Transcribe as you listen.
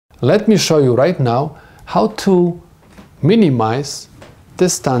Let me show you right now how to minimize the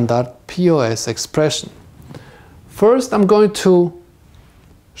standard POS expression. First, I'm going to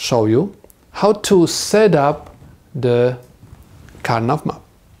show you how to set up the Karnaugh map.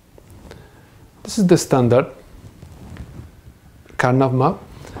 This is the standard Karnaugh map,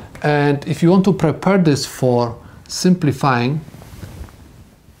 and if you want to prepare this for simplifying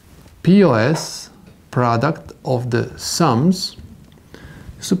POS, product of the sums,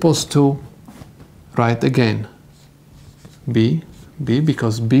 you're supposed to write again B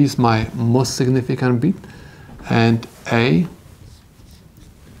because B is my most significant bit, and A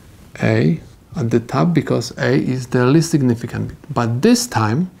at the top because A is the least significant bit. But this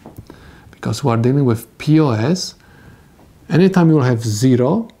time, because we are dealing with POS, anytime you will have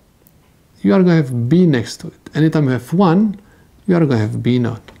 0, you are going to have B next to it. Anytime you have 1, you are going to have B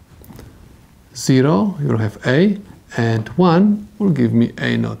naught. 0, you will have A, and 1 will give me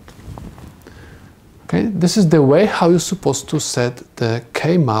A naught. Okay, this is the way how you're supposed to set the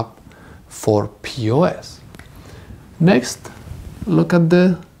K-map for POS. Next, look at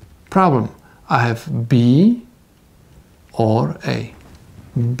the problem. I have B or A.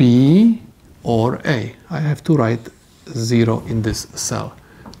 B or A. I have to write 0 in this cell.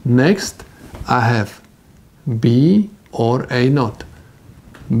 Next, I have B or A naught.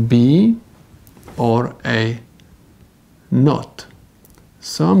 B or A naught.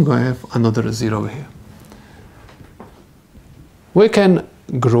 So I'm going to have another 0 here. We can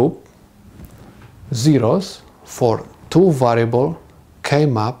group zeros for two variable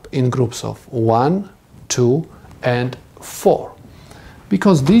K-map in groups of 1, 2, and 4.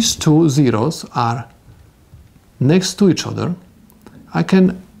 Because these two zeros are next to each other, I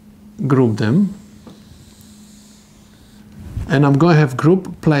can group them, and I'm going to have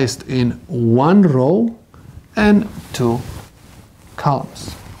group placed in one row and two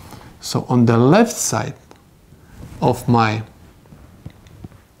columns. So on the left side of my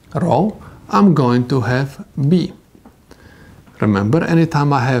row, I'm going to have B. Remember,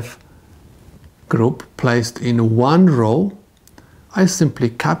 anytime I have group placed in one row, I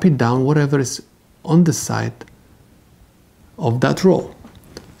simply copy down whatever is on the side of that row.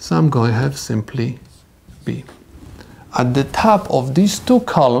 So I'm going to have simply B. At the top of these two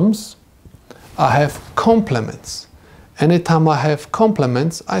columns, I have complements. Anytime I have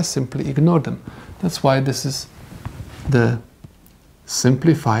complements, I simply ignore them. That's why this is the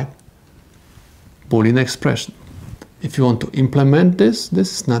simplified Boolean expression. If you want to implement this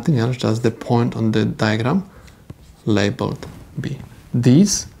is nothing else, just the point on the diagram labeled B.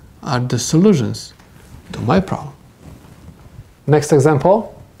 These are the solutions to my problem. Next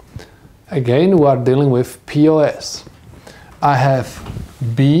example. Again, we are dealing with POS. I have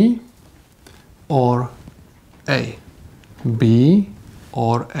B or A. B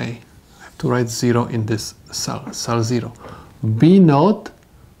or A. I have to write 0 in this cell 0. B naught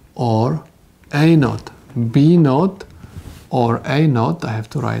or A naught. B naught or A naught, I have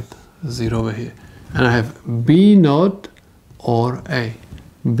to write 0 over here. And I have B naught or A.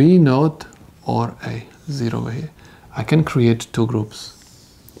 B naught or A, 0 over here. I can create two groups.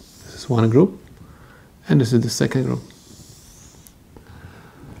 This is one group, and this is the second group.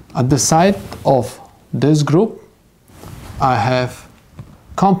 At the side of this group, I have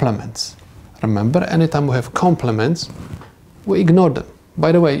complements. Remember, anytime we have complements, we ignore them.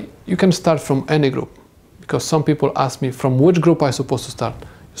 By the way, you can start from any group, because some people ask me from which group I'm supposed to start.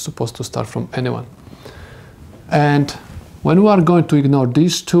 You're supposed to start from anyone. And when we are going to ignore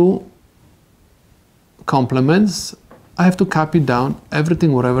these two complements, I have to copy down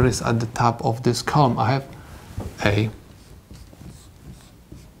everything whatever is at the top of this column. I have A.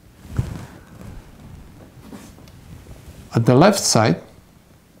 At the left side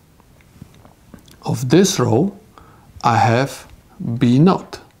of this row, I have B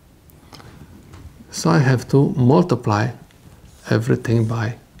naught. So I have to multiply everything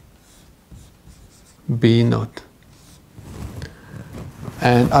by B naught.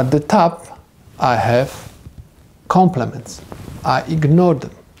 And at the top, I have complements. I ignore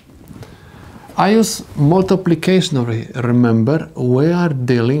them. I use multiplication over here. Remember, we are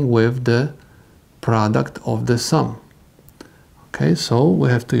dealing with the product of the sum. Okay, so we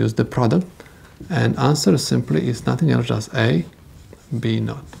have to use the product, and answer simply is nothing else, just A, B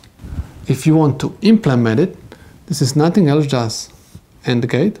naught. If you want to implement it, this is nothing else, just AND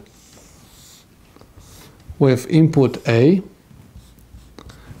gate with input A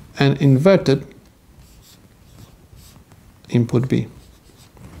and inverted input B.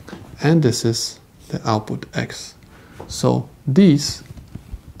 And this is the output X. So these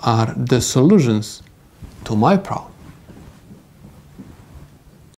are the solutions to my problem.